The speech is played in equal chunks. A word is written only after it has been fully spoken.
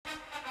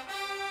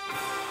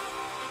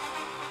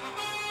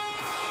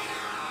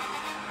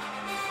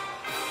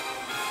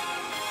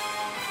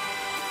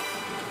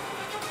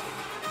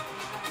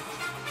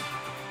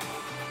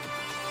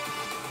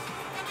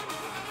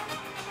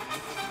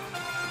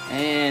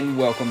And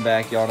welcome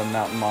back, y'all, to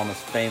Mountain Mama's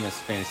famous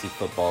Fantasy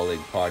Football League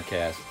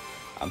podcast.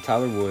 I'm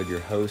Tyler Wood, your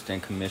host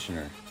and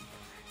commissioner.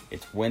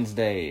 It's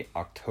Wednesday,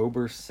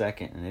 October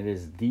 2nd, and it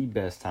is the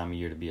best time of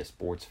year to be a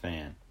sports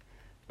fan.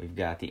 We've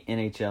got the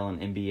NHL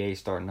and NBA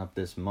starting up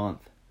this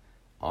month.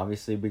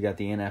 Obviously, we got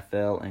the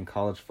NFL and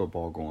college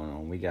football going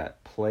on. We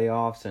got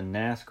playoffs in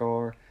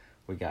NASCAR.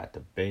 We got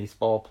the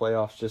baseball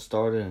playoffs just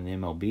started in the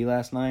MLB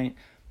last night.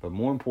 But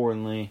more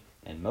importantly,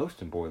 and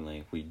most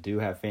importantly, we do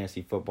have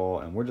fantasy football,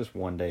 and we're just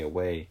one day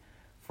away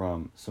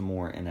from some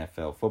more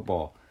NFL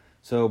football.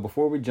 So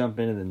before we jump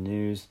into the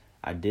news,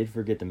 I did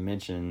forget to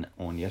mention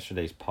on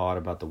yesterday's pod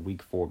about the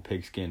Week 4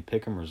 Pigskin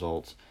Pick'em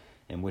results,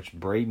 in which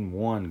Braden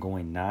won,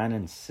 going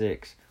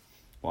 9-6,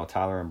 while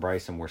Tyler and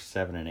Bryson were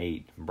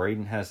 7-8.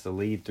 Braden has the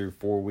lead through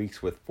 4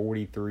 weeks with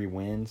 43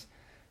 wins.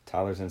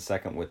 Tyler's in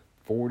second with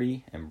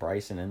 40, and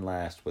Bryson in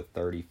last with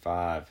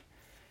 35.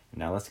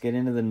 Now let's get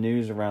into the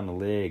news around the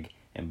league,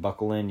 and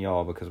buckle in,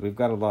 y'all, because we've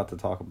got a lot to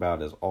talk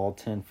about as all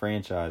 10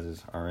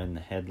 franchises are in the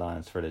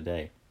headlines for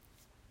today.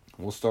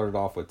 We'll start it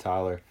off with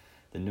Tyler.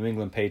 The New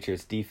England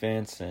Patriots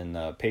defense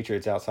and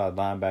Patriots outside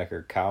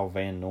linebacker Kyle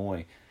Van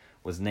Noy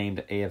was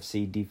named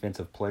AFC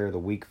Defensive Player of the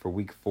Week for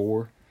Week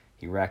 4.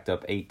 He racked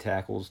up 8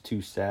 tackles,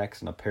 2 sacks,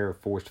 and a pair of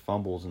forced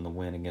fumbles in the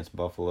win against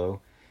Buffalo.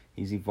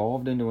 He's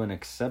evolved into an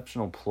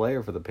exceptional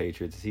player for the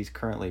Patriots as he's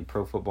currently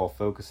Pro Football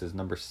Focus's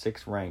number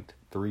 6 ranked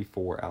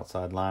 3-4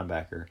 outside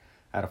linebacker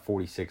out of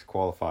 46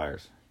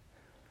 qualifiers.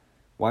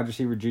 Wide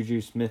receiver Juju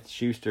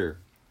Smith-Schuster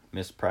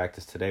missed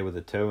practice today with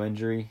a toe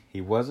injury. He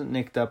wasn't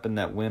nicked up in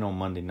that win on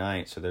Monday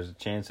night, so there's a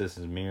chance this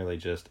is merely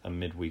just a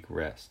midweek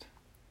rest.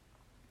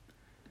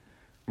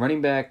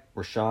 Running back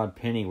Rashad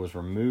Penny was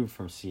removed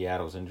from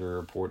Seattle's injury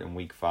report in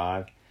Week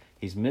 5.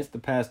 He's missed the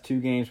past 2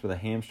 games with a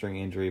hamstring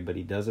injury, but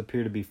he does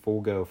appear to be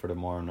full go for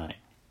tomorrow night.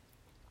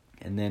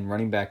 And then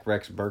running back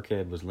Rex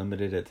Burkhead was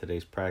limited at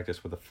today's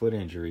practice with a foot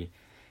injury.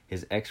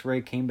 His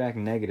x-ray came back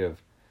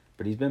negative,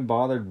 but he's been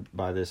bothered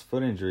by this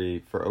foot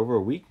injury for over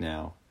a week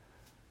now.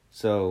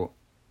 So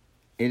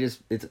it's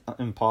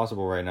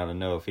impossible right now to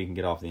know if he can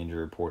get off the injury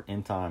report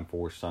in time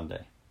for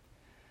Sunday.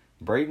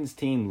 Braden's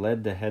team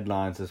led the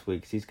headlines this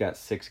week because he's got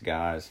 6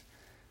 guys.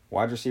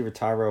 Wide receiver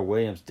Tyrell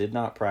Williams did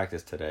not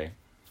practice today.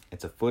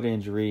 It's a foot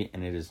injury,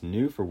 and it is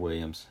new for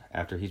Williams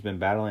after he's been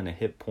battling a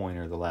hip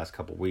pointer the last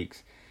couple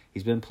weeks.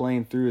 He's been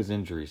playing through his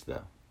injuries,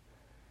 though.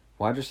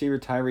 Wide receiver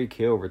Tyreek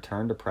Hill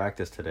returned to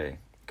practice today.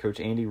 Coach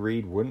Andy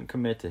Reid wouldn't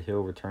commit to Hill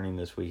returning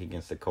this week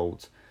against the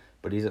Colts,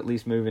 but he's at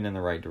least moving in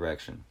the right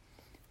direction.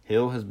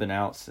 Hill has been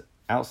out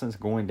since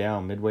going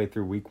down midway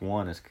through Week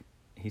 1.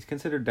 He's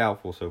considered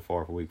doubtful so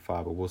far for Week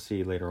 5, but we'll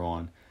see later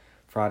on.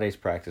 Friday's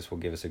practice will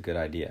give us a good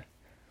idea.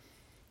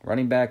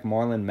 Running back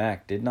Marlon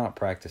Mack did not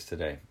practice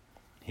today.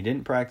 He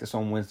didn't practice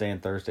on Wednesday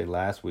and Thursday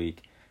last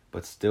week,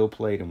 but still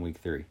played in Week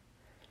 3.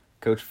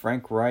 Coach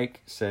Frank Reich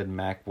said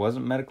Mack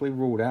wasn't medically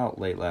ruled out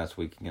late last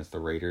week against the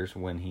Raiders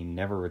when he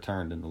never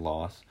returned in the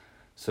loss,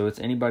 so it's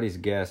anybody's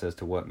guess as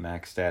to what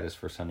Mack's status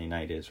for Sunday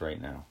night is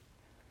right now.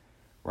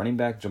 Running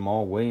back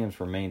Jamal Williams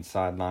remained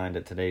sidelined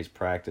at today's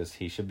practice.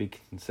 He should be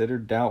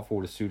considered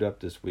doubtful to suit up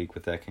this week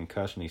with that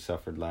concussion he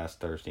suffered last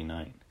Thursday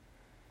night.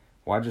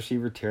 Wide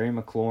receiver Terry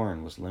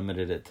McLaurin was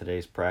limited at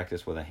today's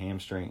practice with a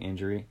hamstring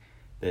injury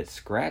that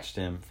scratched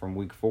him from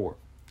Week 4.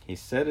 He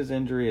said his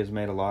injury has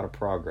made a lot of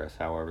progress,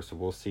 however, so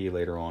we'll see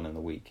later on in the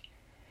week.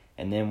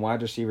 And then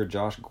wide receiver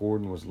Josh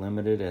Gordon was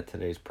limited at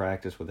today's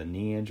practice with a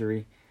knee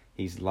injury.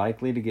 He's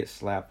likely to get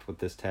slapped with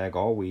this tag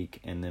all week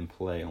and then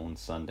play on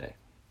Sunday.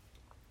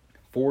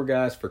 4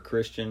 guys for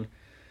Christian.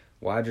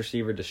 Wide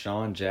receiver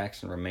Deshaun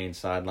Jackson remained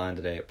sidelined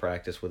today at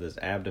practice with his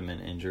abdomen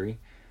injury.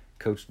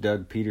 Coach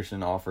Doug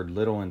Peterson offered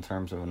little in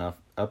terms of an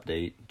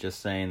update,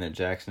 just saying that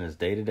Jackson is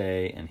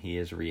day-to-day and he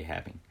is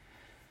rehabbing.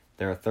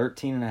 They're a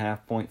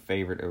 13.5-point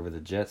favorite over the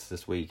Jets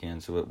this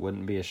weekend, so it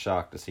wouldn't be a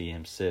shock to see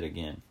him sit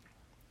again.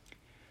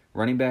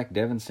 Running back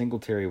Devin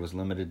Singletary was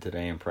limited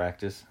today in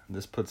practice.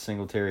 This puts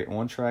Singletary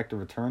on track to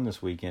return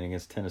this weekend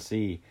against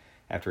Tennessee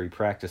after he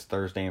practiced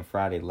Thursday and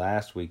Friday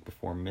last week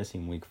before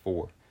missing Week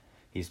 4.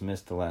 He's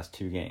missed the last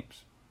 2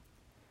 games.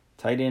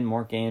 Tight end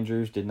Mark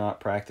Andrews did not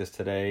practice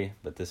today,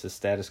 but this is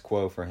status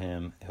quo for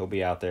him. He'll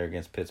be out there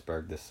against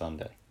Pittsburgh this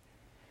Sunday.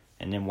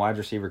 And then wide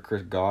receiver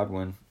Chris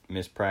Godwin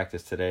missed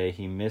practice today.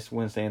 He missed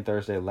Wednesday and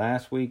Thursday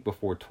last week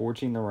before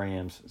torching the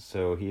Rams,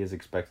 so he is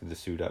expected to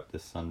suit up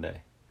this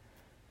Sunday.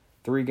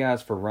 3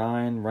 guys for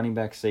Ryan. Running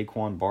back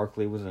Saquon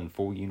Barkley was in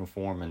full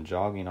uniform and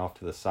jogging off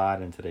to the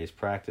side in today's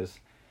practice.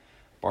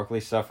 Barkley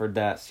suffered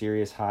that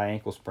serious high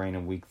ankle sprain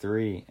in Week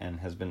 3 and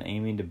has been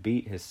aiming to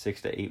beat his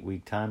 6 to 8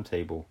 week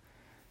timetable.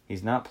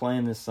 He's not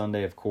playing this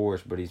Sunday, of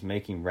course, but he's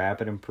making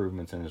rapid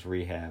improvements in his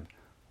rehab,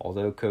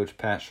 although Coach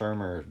Pat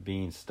Shurmur,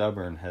 being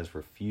stubborn, has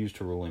refused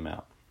to rule him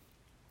out.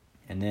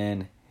 And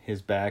then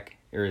his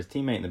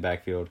teammate in the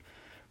backfield,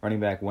 running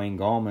back Wayne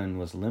Gallman,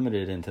 was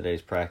limited in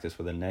today's practice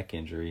with a neck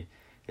injury.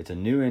 It's a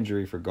new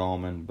injury for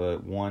Gallman,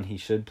 but one he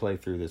should play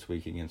through this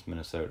week against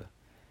Minnesota.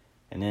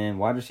 And then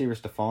wide receiver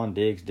Stephon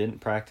Diggs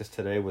didn't practice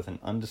today with an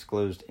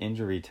undisclosed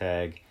injury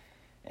tag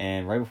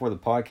And right before the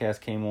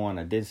podcast came on,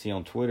 I did see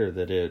on Twitter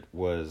that it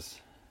was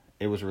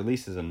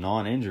released as a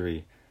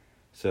non-injury.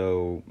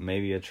 So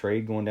maybe a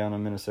trade going down to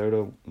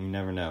Minnesota. You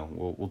never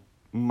know.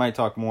 We might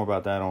talk more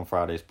about that on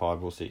Friday's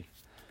pod. We'll see.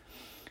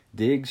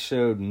 Diggs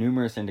showed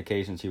numerous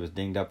indications he was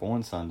dinged up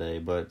on Sunday,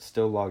 but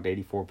still logged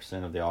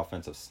 84% of the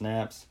offensive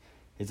snaps.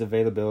 His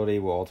availability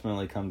will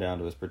ultimately come down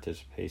to his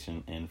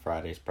participation in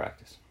Friday's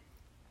practice.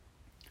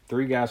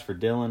 3 guys for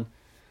Dillon.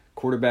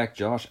 Quarterback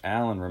Josh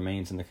Allen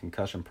remains in the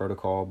concussion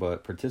protocol,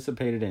 but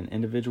participated in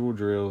individual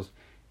drills,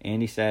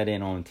 and he sat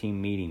in on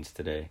team meetings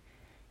today.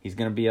 He's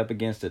going to be up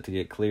against it to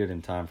get cleared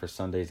in time for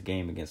Sunday's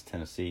game against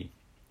Tennessee.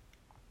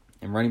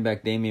 And running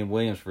back Damian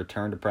Williams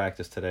returned to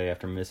practice today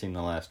after missing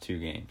the last 2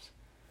 games.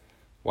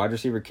 Wide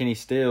receiver Kenny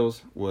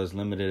Stills was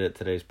limited at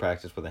today's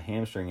practice with a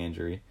hamstring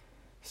injury.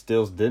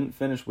 Stills didn't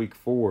finish week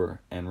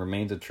 4 and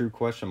remains a true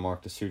question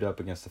mark to suit up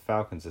against the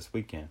Falcons this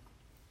weekend.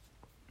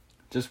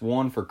 Just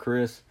one for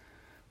Chris.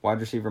 Wide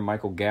receiver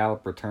Michael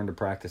Gallup returned to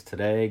practice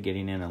today,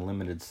 getting in a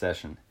limited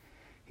session.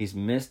 He's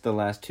missed the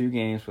last 2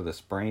 games with a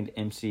sprained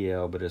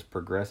MCL, but is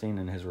progressing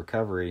in his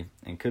recovery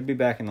and could be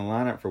back in the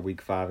lineup for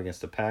week 5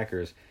 against the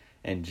Packers.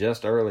 And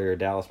just earlier,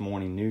 Dallas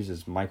Morning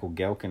News' Michael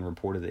Gelkin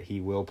reported that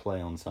he will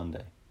play on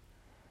Sunday.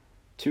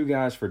 2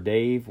 guys for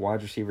Dave.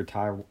 Wide receiver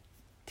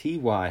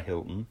T.Y.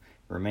 Hilton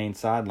remained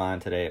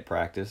sidelined today at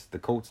practice. The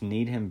Colts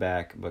need him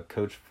back, but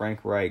Coach Frank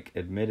Reich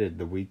admitted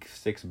the Week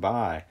 6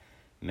 bye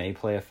may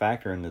play a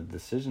factor in the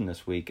decision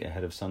this week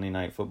ahead of Sunday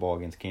Night Football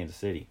against Kansas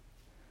City.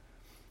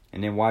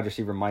 And then wide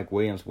receiver Mike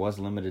Williams was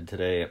limited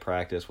today at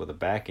practice with a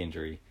back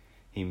injury.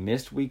 He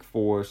missed week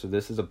 4, so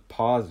this is a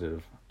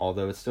positive,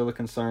 although it's still a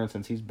concern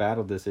since he's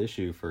battled this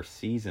issue for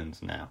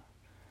seasons now.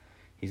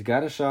 He's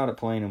got a shot at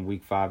playing in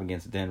week 5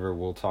 against Denver.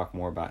 We'll talk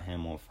more about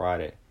him on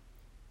Friday.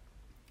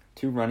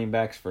 2 running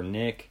backs for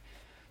Nick.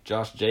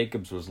 Josh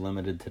Jacobs was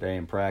limited today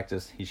in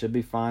practice. He should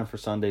be fine for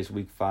Sunday's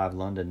week 5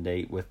 London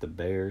date with the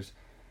Bears.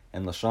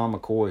 And LaShawn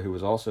McCoy, who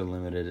was also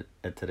limited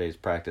at today's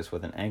practice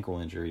with an ankle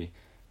injury.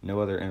 No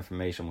other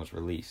information was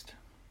released.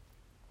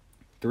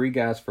 3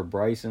 guys for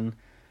Bryson.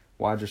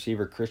 Wide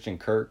receiver Christian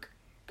Kirk.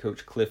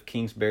 Coach Cliff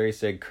Kingsbury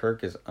said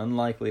Kirk is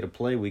unlikely to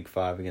play week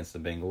 5 against the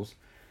Bengals.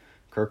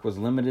 Kirk was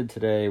limited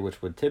today,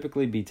 which would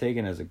typically be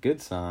taken as a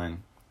good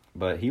sign,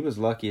 but he was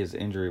lucky his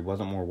injury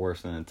wasn't more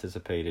worse than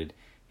anticipated.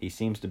 He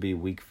seems to be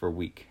week for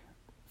week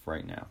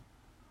right now.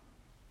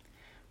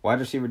 Wide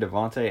receiver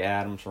Devontae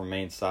Adams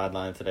remained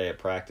sidelined today at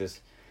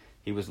practice.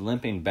 He was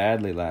limping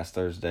badly last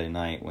Thursday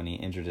night when he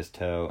injured his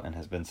toe and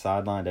has been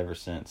sidelined ever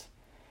since.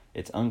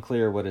 It's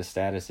unclear what his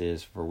status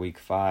is for week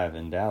 5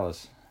 in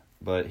Dallas,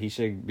 but he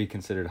should be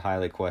considered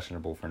highly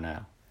questionable for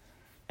now.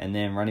 And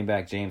then running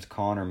back James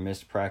Conner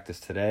missed practice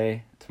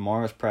today.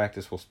 Tomorrow's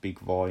practice will speak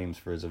volumes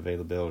for his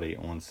availability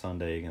on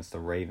Sunday against the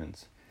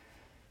Ravens.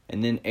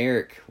 And then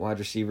Eric, wide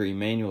receiver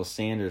Emmanuel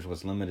Sanders,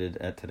 was limited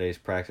at today's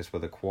practice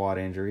with a quad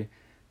injury.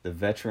 The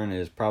veteran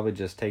is probably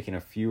just taking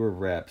a fewer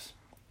reps,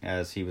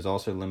 as he was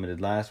also limited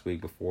last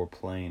week before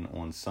playing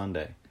on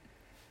Sunday.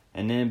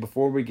 And then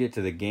before we get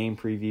to the game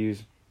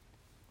previews,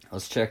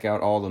 let's check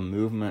out all the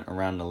movement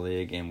around the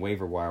league and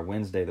waiver wire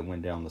Wednesday that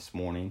went down this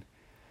morning.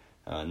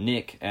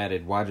 Nick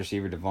added wide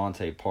receiver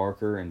Devontae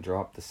Parker and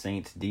dropped the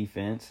Saints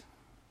defense.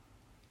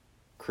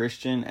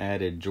 Christian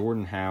added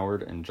Jordan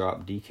Howard and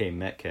dropped DK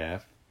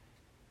Metcalf.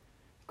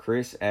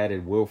 Chris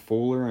added Will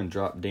Fuller and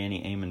dropped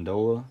Danny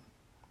Amendola.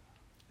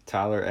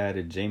 Tyler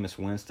added Jameis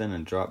Winston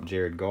and dropped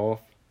Jared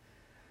Goff.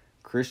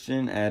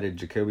 Christian added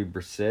Jacoby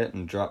Brissett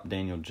and dropped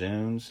Daniel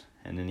Jones.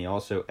 And then he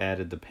also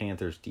added the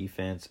Panthers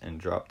defense and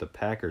dropped the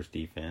Packers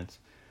defense.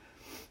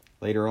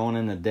 Later on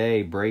in the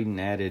day, Braden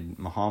added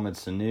Mohamed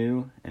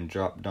Sanu and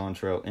dropped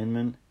Dontrell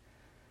Inman.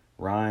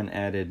 Ryan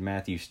added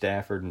Matthew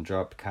Stafford and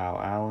dropped Kyle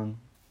Allen.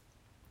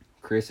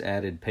 Chris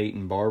added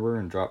Peyton Barber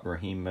and dropped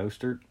Raheem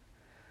Mostert.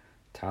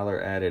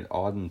 Tyler added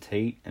Auden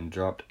Tate and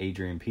dropped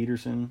Adrian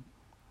Peterson.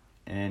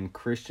 And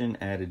Christian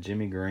added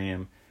Jimmy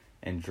Graham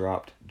and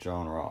dropped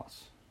John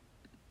Ross.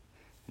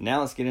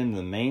 Now let's get into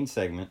the main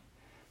segment,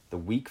 the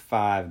Week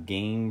 5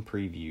 game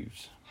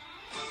previews.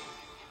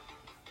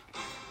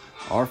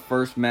 Our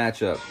first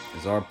matchup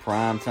is our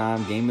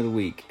primetime game of the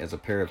week as a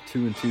pair of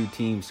 2-2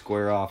 teams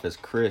square off as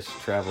Chris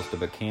travels to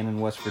Buchanan,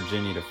 West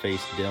Virginia to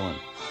face Dylan.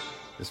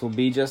 This will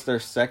be just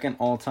their second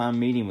all-time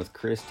meeting with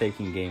Chris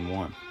taking game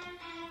 1.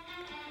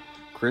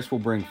 Chris will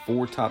bring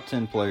 4 top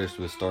 10 players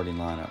to his starting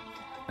lineup.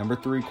 Number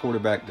 3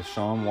 quarterback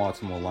Deshaun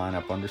Watson will line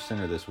up under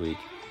center this week.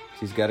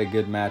 He's got a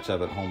good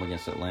matchup at home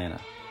against Atlanta.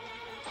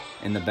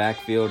 In the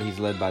backfield, he's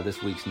led by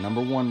this week's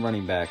number 1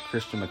 running back,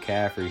 Christian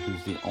McCaffrey,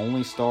 who's the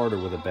only starter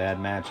with a bad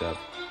matchup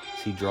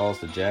as he draws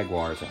the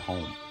Jaguars at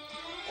home.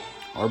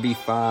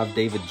 RB5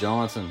 David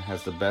Johnson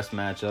has the best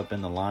matchup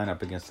in the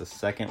lineup against the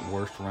second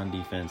worst run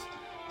defense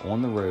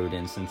on the road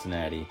in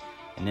Cincinnati,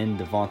 and then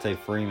Devontae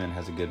Freeman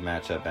has a good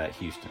matchup at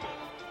Houston.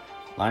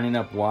 Lining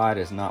up wide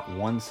is not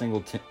one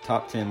single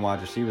top 10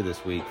 wide receiver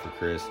this week for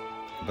Chris,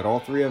 but all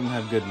 3 of them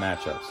have good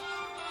matchups.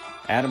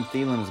 Adam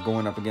Thielen is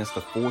going up against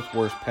the 4th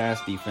worst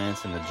pass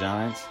defense in the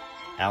Giants,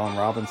 Allen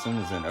Robinson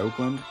is in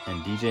Oakland,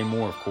 and DJ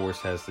Moore, of course,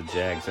 has the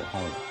Jags at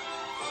home.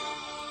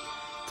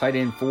 Tight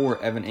end 4,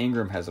 Evan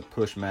Ingram, has a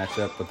push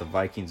matchup with the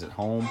Vikings at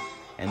home.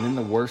 And then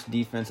the worst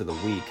defense of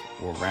the week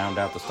will round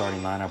out the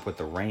starting lineup with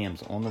the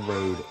Rams on the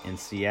road in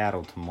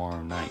Seattle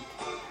tomorrow night.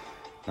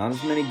 Not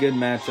as many good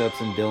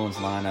matchups in Dylan's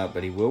lineup,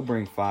 but he will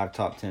bring 5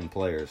 top 10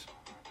 players.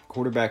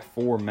 Quarterback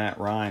 4, Matt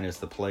Ryan, is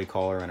the play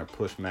caller in a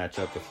push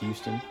matchup with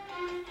Houston.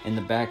 In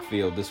the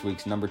backfield, this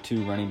week's number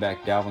 2 running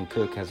back Dalvin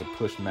Cook has a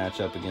push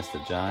matchup against the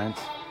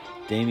Giants.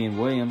 Damian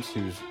Williams,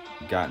 who's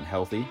gotten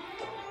healthy,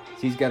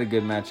 he's got a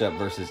good matchup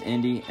versus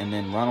Indy, and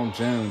then Ronald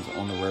Jones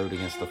on the road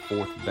against the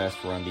 4th best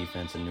run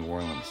defense in New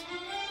Orleans.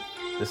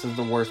 This is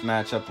the worst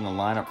matchup in the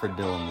lineup for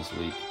Dylan this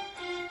week.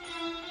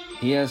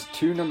 He has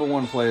 2 number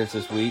 1 players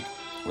this week,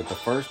 with the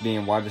first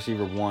being wide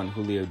receiver 1,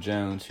 Julio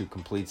Jones, who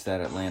completes that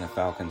Atlanta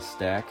Falcons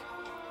stack.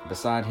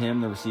 Beside him,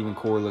 the receiving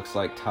core looks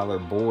like Tyler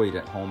Boyd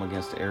at home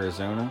against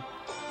Arizona,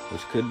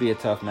 which could be a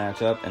tough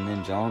matchup, and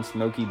then John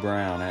Smokey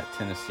Brown at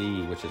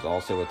Tennessee, which is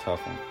also a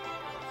tough one.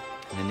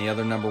 And then the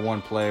other number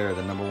 1 player,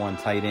 the number 1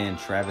 tight end,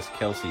 Travis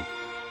Kelce,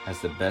 has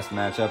the best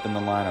matchup in the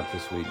lineup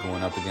this week,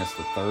 going up against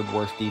the 3rd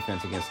worst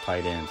defense against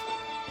tight ends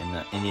in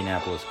the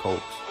Indianapolis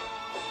Colts.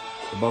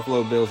 The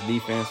Buffalo Bills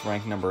defense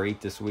ranked number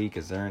 8 this week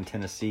as they're in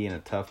Tennessee in a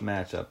tough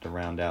matchup to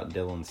round out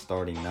Dylan's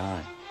starting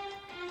 9.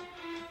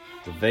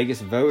 The Vegas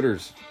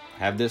voters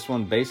have this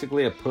one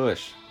basically a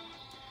push.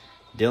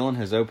 Dylan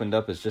has opened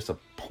up as just a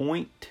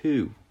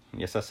 0.2,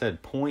 yes I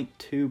said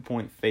 0.2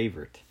 point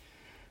favorite.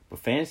 But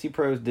Fantasy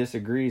Pros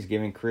disagrees,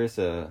 giving Chris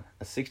a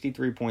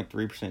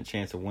 63.3%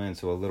 chance of win,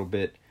 so a little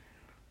bit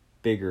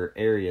bigger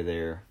area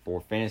there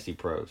for Fantasy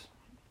Pros.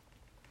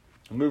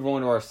 We'll move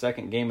on to our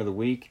second game of the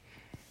week,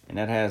 and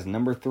that has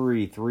number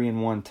 3,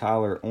 3-1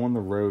 Tyler on the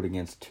road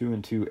against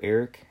 2-2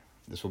 Eric.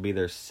 This will be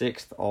their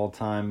 6th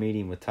all-time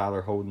meeting, with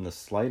Tyler holding the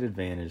slight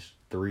advantage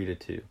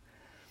 3-2.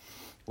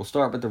 We'll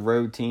start with the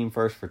road team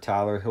first for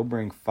Tyler. He'll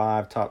bring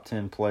 5 top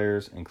 10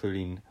 players,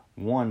 including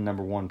 1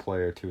 number 1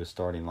 player, to his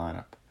starting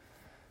lineup.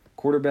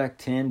 Quarterback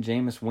 10,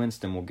 Jameis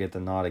Winston, will get the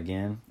nod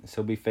again, as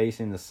he'll be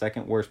facing the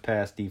 2nd worst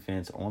pass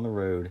defense on the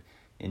road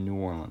in New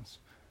Orleans.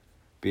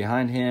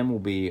 Behind him will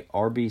be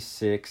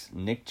RB6,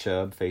 Nick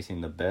Chubb,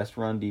 facing the best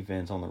run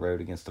defense on the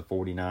road against the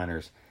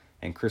 49ers,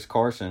 and Chris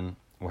Carson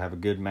will have a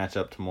good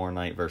matchup tomorrow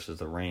night versus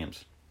the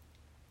Rams.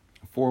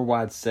 A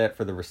 4-wide set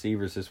for the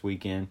receivers this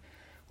weekend,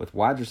 with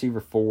wide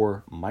receiver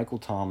 4, Michael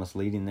Thomas,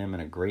 leading them in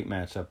a great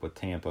matchup with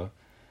Tampa.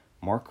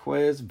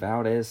 Marquez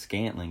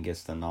Valdez-Scantling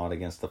gets the nod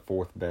against the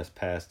 4th best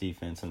pass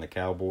defense in the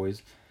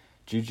Cowboys.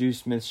 Juju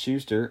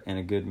Smith-Schuster in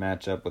a good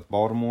matchup with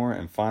Baltimore.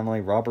 And finally,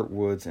 Robert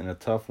Woods in a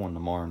tough one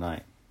tomorrow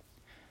night.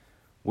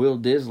 Will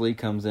Disley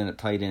comes in at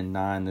tight end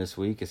 9 this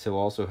week, as he'll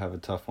also have a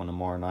tough one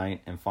tomorrow night.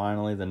 And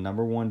finally, the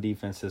number 1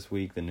 defense this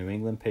week, the New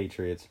England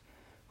Patriots,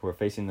 who are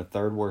facing the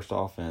 3rd worst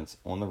offense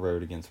on the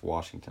road against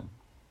Washington.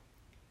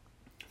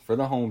 For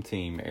the home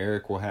team,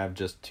 Eric will have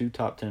just 2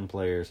 top 10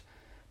 players,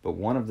 but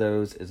one of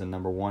those is a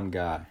number 1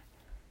 guy.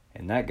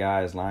 And that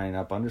guy is lining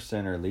up under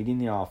center, leading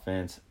the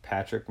offense,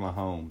 Patrick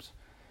Mahomes.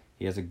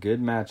 He has a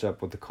good matchup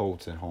with the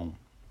Colts at home.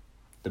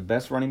 The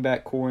best running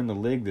back core in the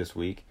league this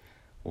week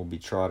will be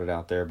trotted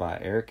out there by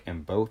Eric,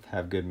 and both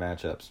have good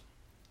matchups.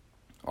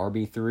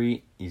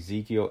 RB3,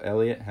 Ezekiel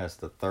Elliott, has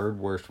the 3rd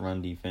worst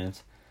run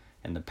defense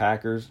against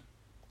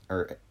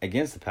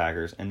the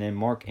Packers, and then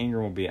Mark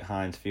Ingram will be at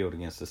Heinz Field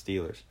against the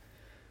Steelers.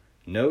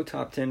 No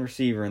top 10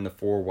 receiver in the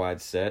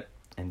 4-wide set,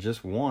 and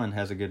just one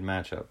has a good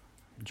matchup.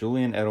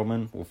 Julian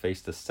Edelman will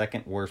face the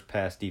 2nd worst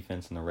pass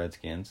defense in the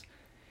Redskins.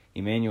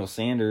 Emmanuel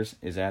Sanders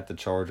is at the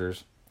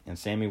Chargers, and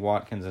Sammy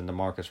Watkins and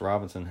Demarcus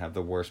Robinson have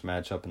the worst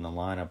matchup in the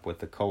lineup with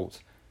the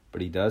Colts,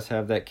 but he does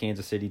have that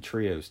Kansas City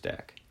trio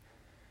stack.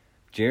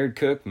 Jared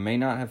Cook may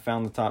not have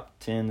found the top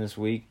 10 this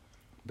week,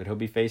 but he'll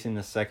be facing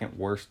the 2nd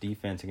worst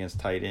defense against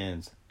tight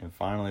ends. And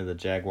finally, the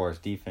Jaguars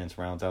defense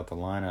rounds out the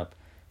lineup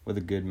with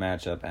a good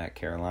matchup at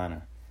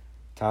Carolina.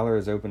 Tyler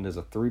is opened as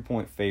a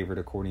 3-point favorite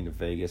according to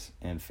Vegas,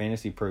 and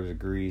Fantasy Pros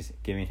agrees,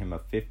 giving him a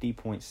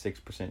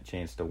 50.6%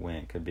 chance to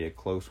win. Could be a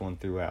close one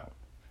throughout.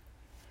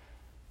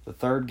 The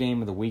third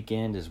game of the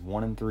weekend is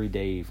 1-3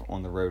 Dave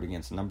on the road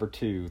against number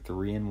 2,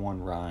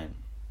 3-1 Ryan.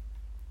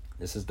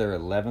 This is their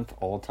 11th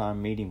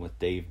all-time meeting, with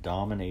Dave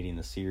dominating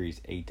the series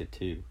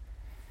 8-2.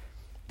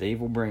 Dave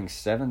will bring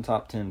 7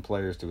 top 10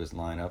 players to his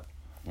lineup,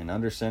 and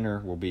under center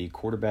will be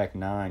quarterback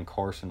 9,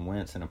 Carson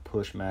Wentz, in a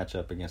push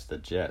matchup against the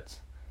Jets.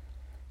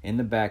 In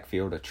the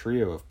backfield, a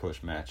trio of push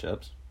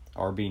matchups.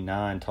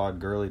 RB9, Todd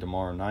Gurley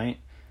tomorrow night.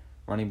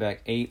 Running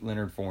back 8,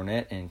 Leonard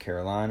Fournette in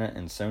Carolina,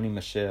 and Sony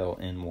Michel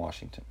in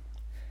Washington.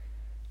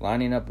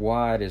 Lining up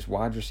wide is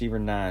wide receiver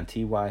 9,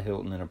 T.Y.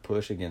 Hilton, in a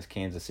push against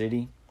Kansas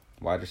City.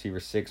 Wide receiver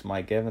 6,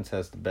 Mike Evans,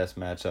 has the best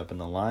matchup in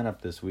the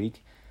lineup this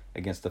week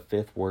against the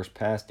 5th worst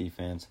pass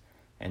defense.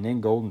 And then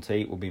Golden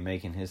Tate will be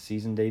making his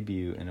season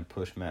debut in a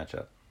push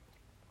matchup.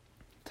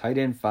 Tight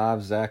end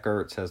 5, Zach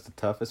Ertz, has the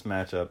toughest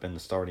matchup in the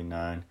starting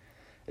 9,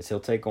 as he'll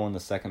take on the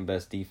 2nd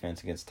best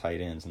defense against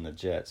tight ends in the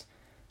Jets,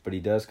 but he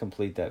does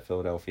complete that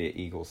Philadelphia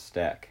Eagles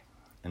stack.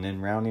 And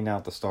then rounding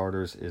out the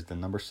starters is the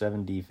number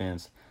 7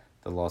 defense,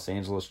 the Los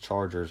Angeles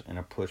Chargers, in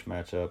a push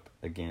matchup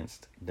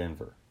against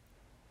Denver.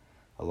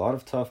 A lot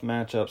of tough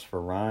matchups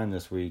for Ryan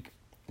this week,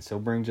 as he'll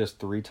bring just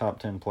 3 top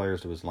 10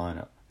 players to his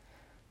lineup.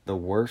 The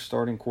worst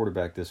starting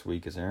quarterback this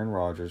week is Aaron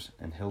Rodgers,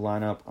 and he'll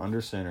line up under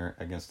center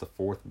against the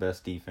 4th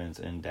best defense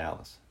in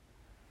Dallas.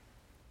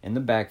 In the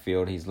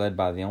backfield, he's led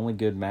by the only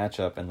good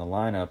matchup in the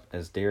lineup,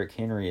 as Derrick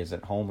Henry is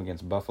at home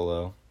against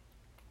Buffalo,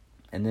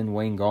 and then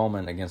Wayne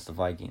Gallman against the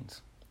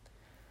Vikings.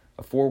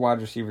 A 4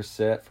 wide receiver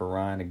set for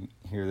Ryan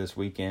here this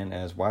weekend,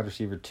 as wide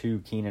receiver 2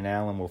 Keenan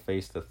Allen will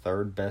face the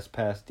 3rd best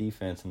pass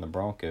defense in the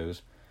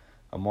Broncos.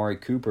 Amari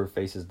Cooper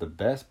faces the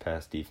best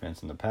pass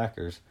defense in the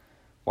Packers.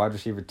 Wide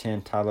receiver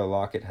 10 Tyler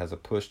Lockett has a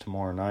push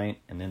tomorrow night,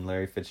 and then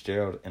Larry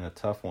Fitzgerald in a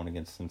tough one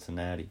against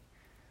Cincinnati.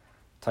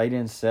 Tight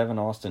end 7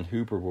 Austin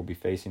Hooper will be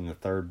facing the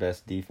 3rd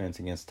best defense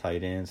against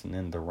tight ends, and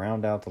then to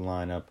round out the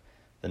lineup,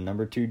 the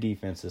number 2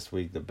 defense this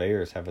week, the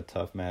Bears, have a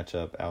tough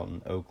matchup out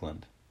in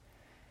Oakland.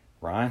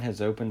 Ryan has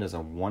opened as a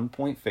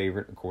 1-point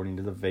favorite according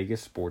to the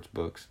Vegas sports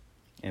books,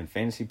 and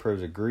Fantasy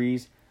Pros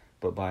agrees,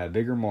 but by a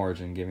bigger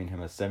margin, giving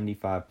him a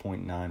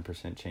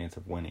 75.9% chance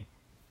of winning.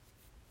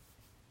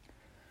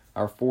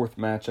 Our 4th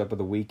matchup of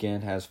the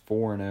weekend has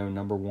 4-0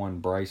 number 1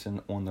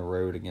 Bryson on the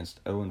road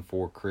against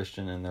 0-4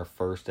 Christian in their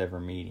first ever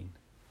meeting.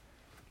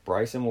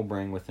 Bryson will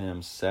bring with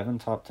him 7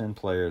 top 10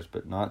 players,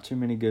 but not too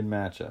many good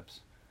matchups.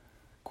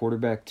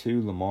 Quarterback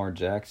 2 Lamar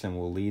Jackson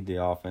will lead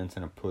the offense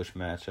in a push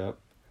matchup.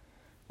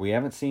 We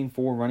haven't seen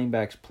 4 running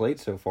backs played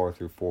so far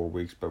through 4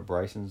 weeks, but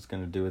Bryson's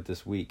going to do it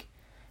this week,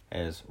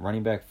 as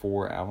running back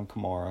 4 Alvin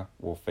Kamara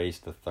will face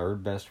the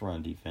 3rd best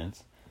run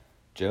defense.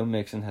 Joe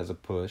Mixon has a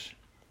push.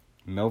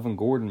 Melvin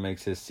Gordon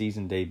makes his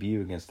season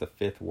debut against the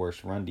 5th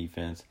worst run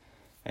defense,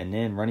 and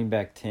then running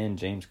back 10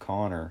 James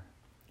Conner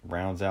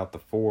rounds out the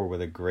 4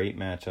 with a great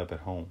matchup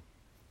at home.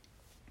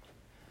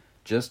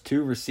 Just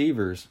 2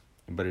 receivers,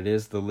 but it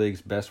is the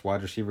league's best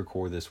wide receiver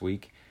core this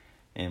week,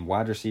 and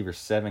wide receiver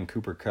 7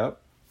 Cooper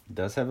Kupp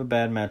does have a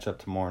bad matchup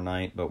tomorrow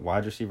night, but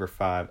wide receiver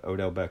 5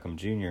 Odell Beckham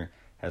Jr.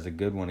 has a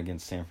good one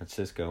against San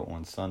Francisco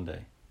on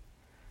Sunday.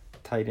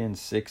 Tight end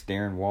 6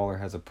 Darren Waller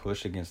has a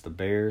push against the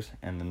Bears,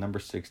 and the number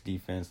 6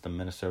 defense, the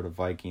Minnesota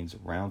Vikings,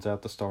 rounds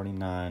out the starting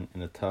 9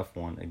 in a tough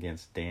one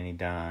against Danny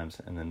Dimes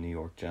and the New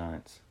York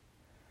Giants.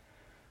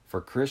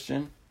 For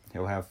Christian,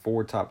 he'll have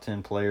 4 top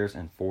 10 players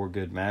and 4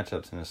 good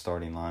matchups in his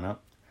starting lineup.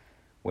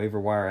 Waiver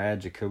wire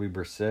ad Jacoby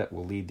Brissett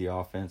will lead the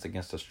offense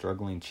against a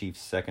struggling Chiefs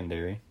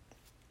secondary.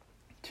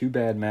 2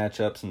 bad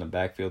matchups in the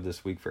backfield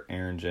this week for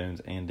Aaron Jones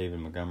and David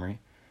Montgomery.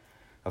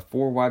 A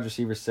 4 wide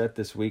receiver set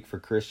this week for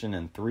Christian,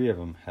 and 3 of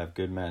them have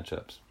good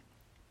matchups.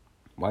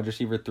 Wide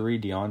receiver 3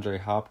 DeAndre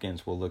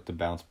Hopkins will look to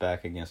bounce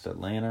back against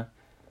Atlanta.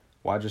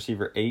 Wide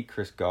receiver 8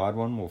 Chris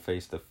Godwin will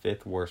face the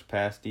 5th worst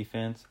pass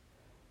defense.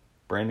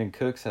 Brandon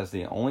Cooks has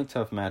the only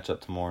tough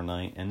matchup tomorrow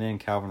night, and then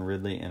Calvin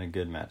Ridley in a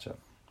good matchup.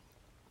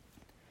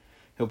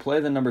 He'll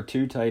play the number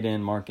 2 tight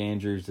end Mark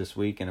Andrews this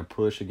week in a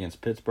push against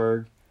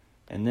Pittsburgh,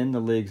 and then the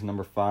league's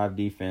number 5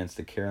 defense,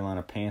 the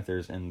Carolina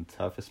Panthers, in the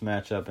toughest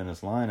matchup in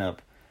his lineup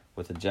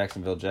with the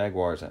Jacksonville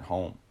Jaguars at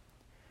home.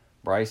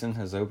 Bryson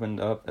has opened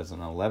up as an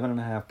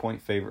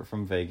 11.5-point favorite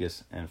from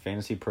Vegas, and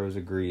Fantasy Pros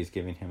agrees,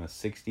 giving him a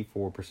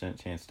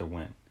 64% chance to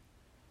win.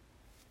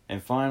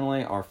 And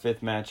finally, our 5th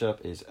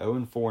matchup is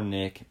 0-4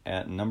 Nick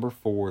at number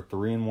 4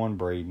 3-1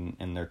 Braden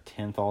in their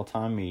 10th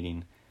all-time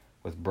meeting,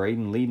 with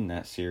Braden leading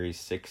that series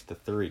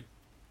 6-3.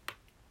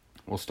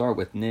 We'll start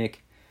with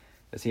Nick,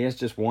 as he has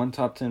just 1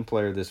 top 10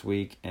 player this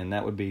week, and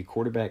that would be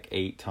quarterback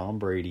 8 Tom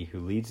Brady, who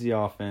leads the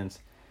offense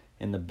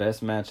in the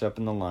best matchup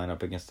in the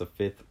lineup against the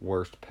 5th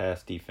worst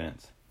pass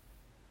defense.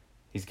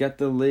 He's got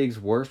the league's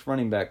worst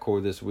running back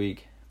core this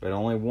week, but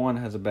only 1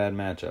 has a bad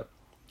matchup.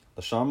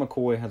 LaShawn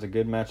McCoy has a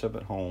good matchup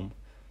at home.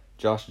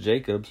 Josh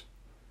Jacobs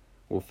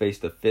will face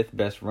the 5th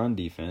best run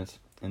defense,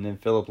 and then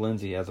Phillip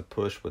Lindsay has a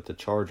push with the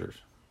Chargers.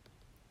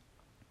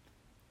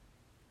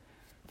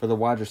 For the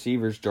wide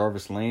receivers,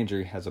 Jarvis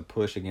Landry has a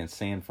push against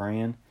San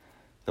Fran.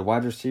 The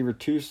wide receiver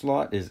 2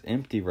 slot is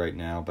empty right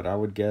now, but I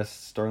would guess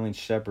Sterling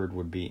Shepard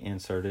would be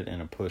inserted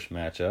in a push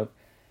matchup,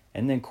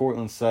 and then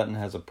Courtland Sutton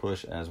has a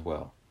push as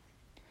well.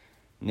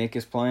 Nick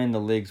is playing the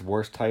league's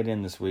worst tight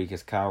end this week,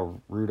 as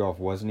Kyle Rudolph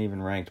wasn't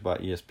even ranked by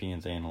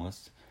ESPN's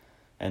analysts.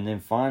 And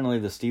then finally,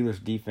 the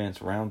Steelers' defense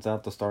rounds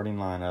out the starting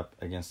lineup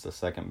against the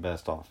 2nd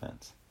best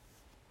offense.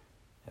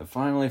 And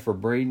finally, for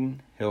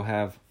Braden, he'll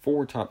have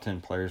 4 top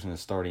 10 players in his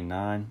starting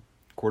 9.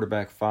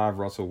 Quarterback 5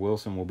 Russell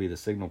Wilson will be the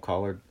signal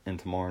caller in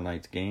tomorrow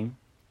night's game.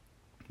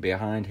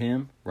 Behind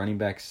him, running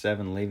back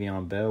 7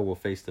 Le'Veon Bell will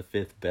face the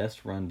 5th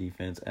best run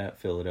defense at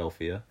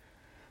Philadelphia.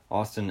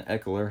 Austin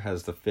Eckler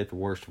has the 5th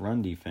worst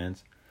run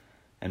defense,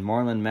 and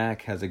Marlon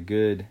Mack has a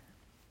good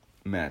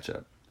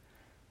matchup.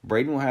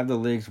 Braden will have the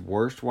league's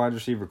worst wide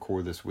receiver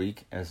core this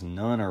week, as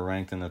none are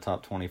ranked in the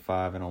top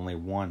 25 and only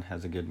 1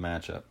 has a good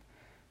matchup,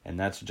 and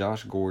that's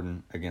Josh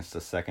Gordon against the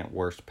 2nd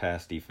worst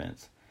pass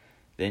defense.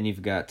 Then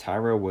you've got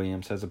Tyrell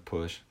Williams has a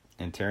push,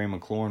 and Terry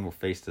McLaurin will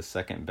face the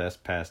 2nd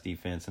best pass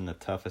defense in the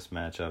toughest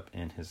matchup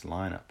in his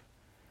lineup.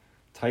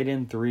 Tight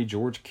end 3,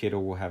 George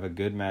Kittle, will have a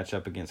good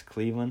matchup against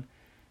Cleveland.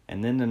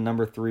 And then the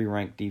number 3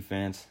 ranked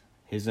defense,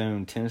 his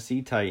own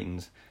Tennessee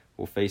Titans,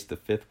 will face the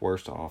 5th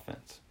worst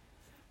offense.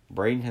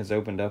 Braden has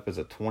opened up as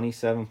a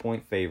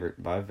 27-point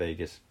favorite by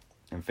Vegas,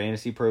 and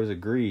Fantasy Pros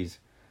agrees,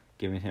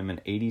 giving him an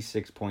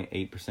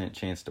 86.8%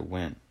 chance to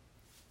win.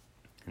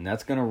 And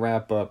that's going to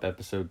wrap up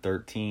episode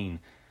 13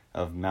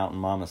 of Mountain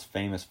Mama's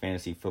Famous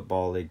Fantasy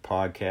Football League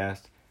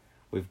podcast.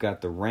 We've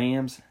got the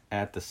Rams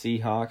at the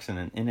Seahawks in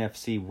an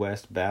NFC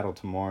West battle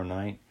tomorrow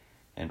night,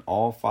 and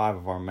all 5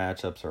 of our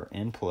matchups are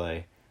in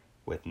play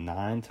with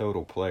 9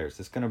 total players.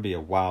 It's going to be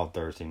a wild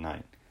Thursday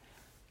night.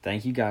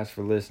 Thank you guys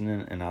for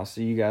listening, and I'll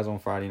see you guys on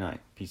Friday night.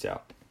 Peace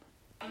out.